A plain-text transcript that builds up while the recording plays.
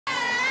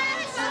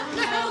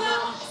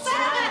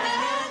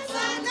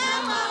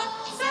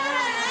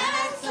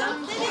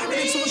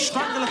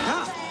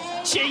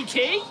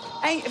cheeky!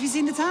 Hey, have you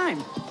seen the time?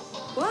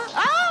 What?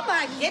 Oh,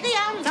 my giddy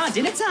aunt. It's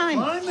dinner time.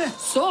 Blimey.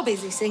 So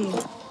busy singing.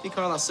 You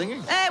call that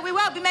singing? We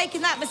won't be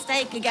making that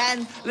mistake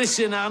again.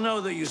 Listen, I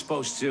know that you're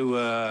supposed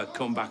to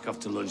come back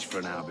after lunch for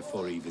an hour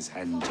before Eva's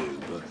hen do,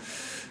 but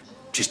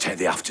just take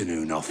the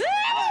afternoon off.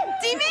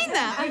 Do you mean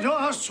that? Hey,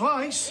 don't ask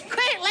twice.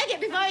 Quick, leg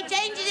it before he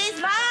changes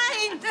his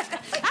mind.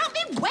 Out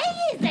me way,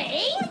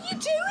 Izzy. What are you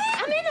doing?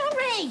 I'm in a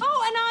hurry.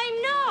 Oh, and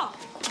I'm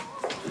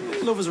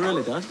not. Lovers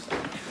really, Dad.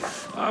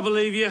 I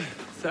believe you.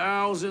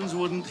 Thousands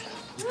wouldn't.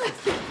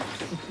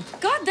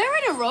 God, they're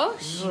in a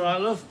rush. All right,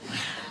 love.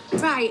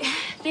 Right,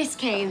 this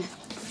came.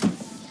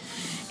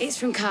 It's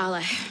from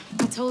Carla.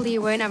 I told her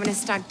you weren't having a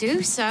stag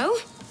do, so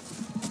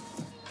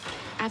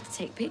I had to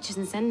take pictures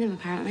and send them,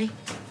 apparently.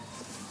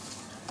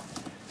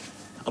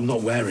 I'm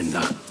not wearing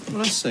that.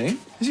 Well, I see.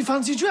 Is it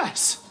fancy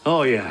dress?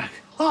 Oh, yeah.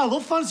 Oh, I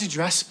love fancy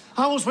dress.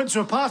 I once went to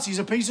a party as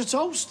a piece of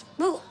toast.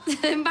 Well,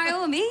 by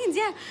all means,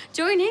 yeah.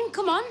 Join in,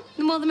 come on.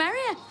 The more the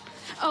merrier.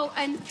 Oh,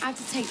 and I have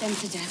to take them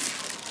to Deb.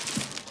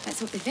 Let's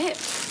hope they fit.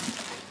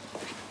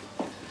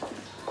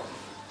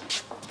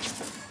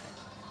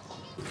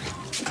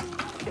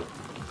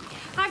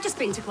 I've just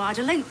been to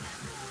Guadalupe.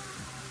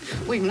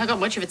 We've not got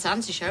much of a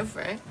time to show for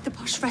it. The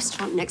posh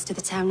restaurant next to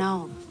the town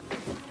hall.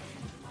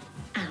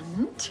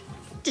 And?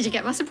 Did you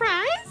get my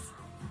surprise?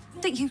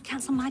 That you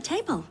cancelled my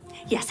table.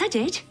 Yes, I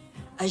did.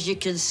 As you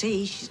can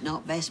see, she's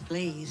not best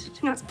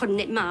pleased. That's putting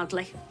it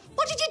mildly.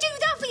 What did you do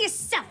that for, you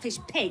selfish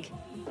pig?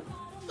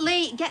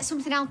 Lee, get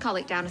something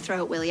alcoholic down her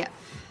throat, will you?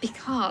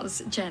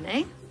 Because,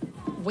 Jenny,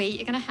 we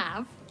are going to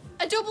have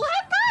a double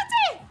head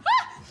party!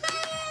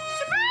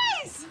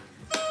 Surprise!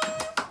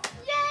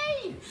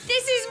 Yay!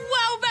 This is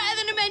well better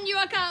than a menu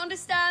I can't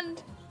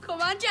understand.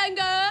 Come on,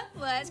 Jenga,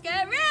 let's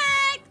get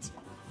wrecked.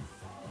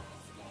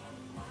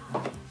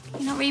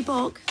 You not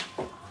rebook?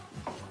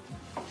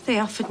 They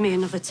offered me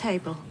another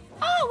table.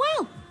 Oh,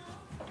 well.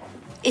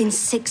 In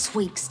 6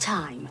 weeks'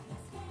 time.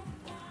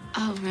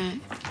 Oh, right.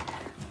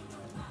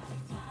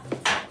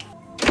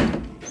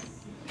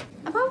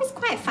 I've always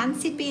quite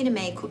fancied being a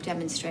makeup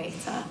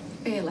demonstrator.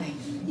 Really?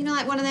 You know,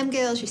 like one of them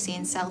girls you see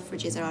in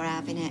Selfridges or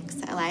Arvinex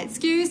that are like,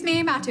 "Excuse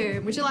me,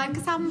 madam, would you like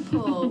a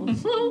sample?"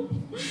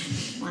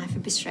 Life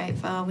would be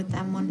straightforward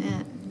then, wouldn't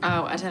it?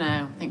 Oh, I don't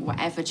know. I think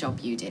whatever job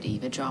you did,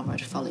 Eva, drama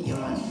would follow your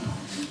own.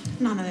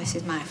 None of this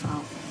is my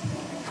fault.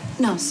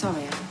 No,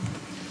 sorry.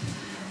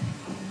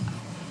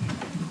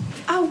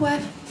 Oh,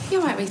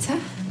 you're right, Rita.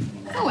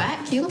 Oh,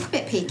 heck, you look a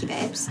bit peaky,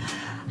 babes.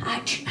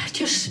 I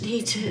just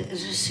need to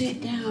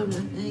sit down,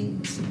 I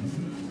think.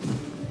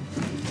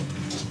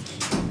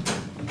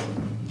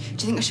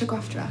 Do you think I should go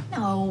after her?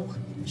 No.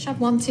 She's had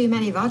one too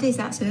many bodies,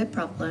 that's her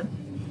problem.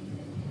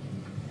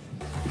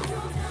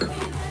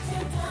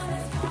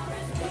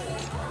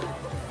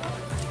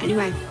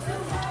 Anyway,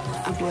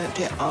 I've worked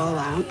it all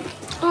out.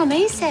 Oh,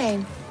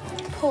 amazing.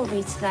 Poor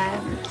Rita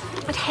there.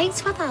 I'd hate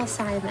to have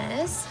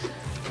Alzheimer's.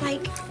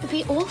 Like, it'd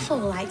be awful,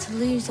 like, to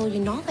lose all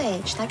your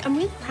knowledge. Like, I'm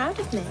really proud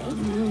of me.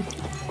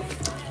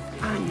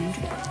 And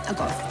I've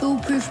got a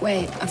foolproof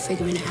way of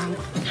figuring it out.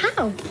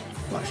 How?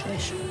 Watch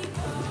this.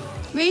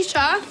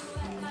 Rita,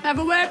 have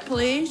a word,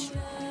 please.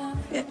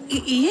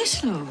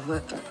 Yes, love.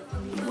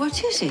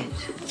 What is it?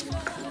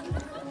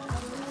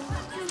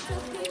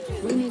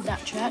 We need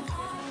that check.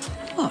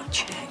 What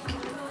check?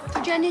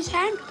 For Jenny's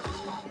hen.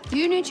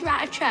 You need to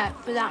write a check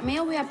for that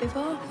meal we had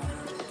before.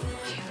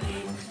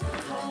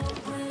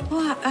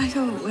 What? I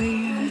thought we...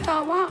 You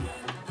thought what?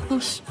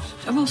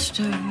 I must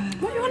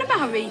have... What do you want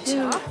about,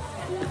 Rita?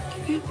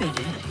 Give me a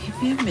minute.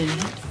 Give me a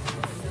minute.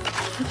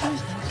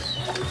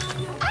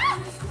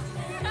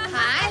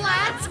 Hi,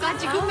 lads.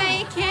 Glad you could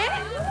make it.